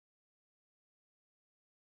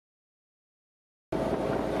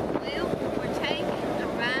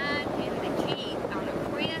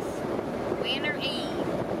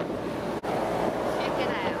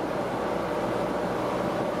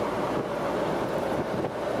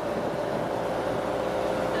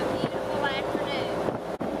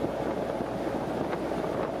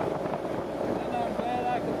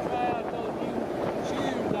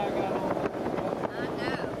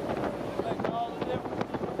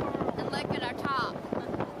liking our top.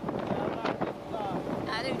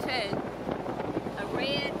 I do too. A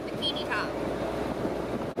red bikini top.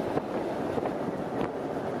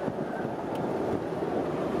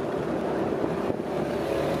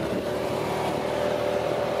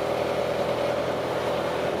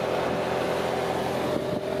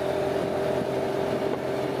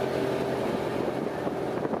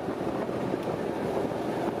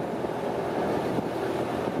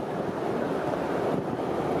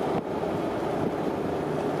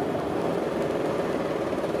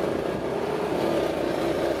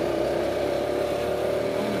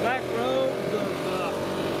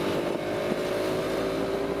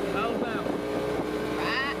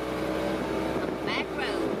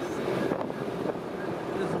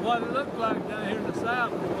 What it looked like down here in the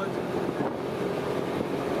south, boys.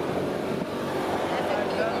 That's a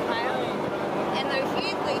cute one, right? And there's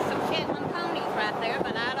usually some Shetland ponies right there,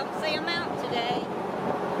 but I don't see them out today.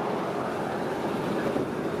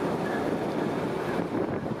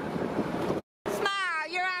 Smile,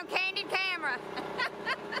 you're on candid camera.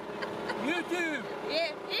 YouTube.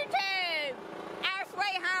 Yeah, YouTube. Our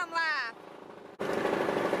Way Home Life.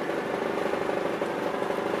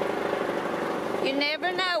 You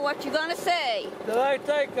never know what you're gonna see. Do they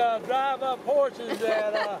take drive-up horses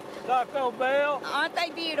at Taco Bell? Aren't they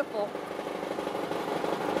beautiful?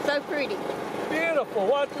 So pretty. Beautiful.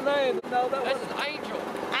 What's the name? No, that This was is Angel.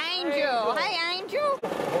 Angel. Hey, Angel.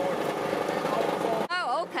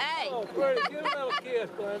 Oh, okay. Oh, pretty. Give him a little kiss,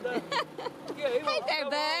 Glenda. Yeah, Hey there,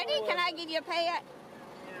 buddy. Can I give you a pet?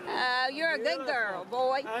 You're a good girl,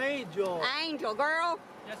 boy. Angel. Angel, girl.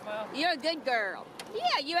 Yes, ma'am. You're a good girl.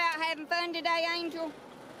 Yeah, you out having fun today, Angel?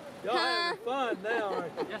 Y'all having fun now,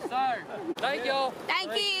 aren't you? Yes, sir. Thank y'all.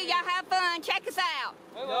 Thank you. Y'all have fun. Check us out.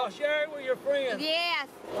 Y'all share it with your friends. Yes.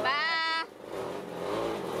 Bye.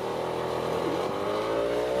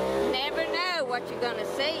 Never know what you're going to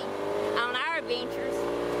see on our adventures.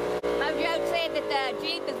 Mojo said that the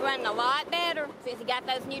Jeep is running a lot better since it got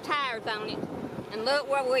those new tires on it. And look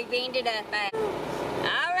where we've ended up at.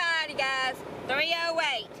 All righty, guys.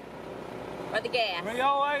 308 for the gas.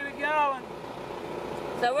 308 a gallon.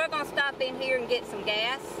 So we're going to stop in here and get some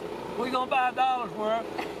gas We're going to buy $1 worth.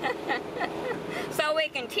 so we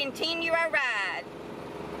can continue our ride.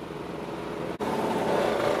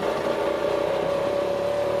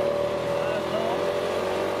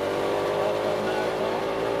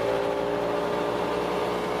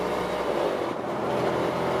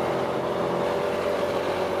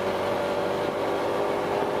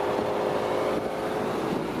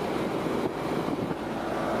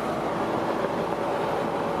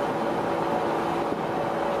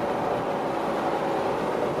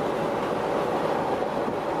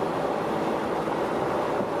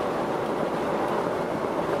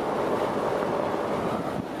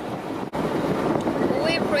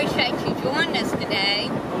 We appreciate you joining us today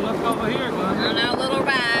Well, look over here, Glenda. on our little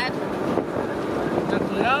ride. That's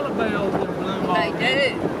the Alabama in bloom already. They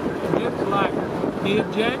do. It's like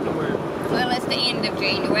mid-January. Well, it's the end of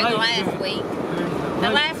January, the last week. The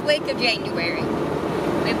last week of January.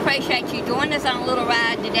 We appreciate you joining us on a little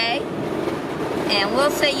ride today. And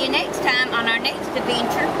we'll see you next time on our next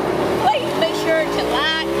adventure. Please be sure to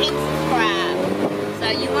like and subscribe so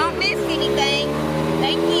you won't miss anything.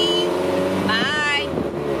 Thank you.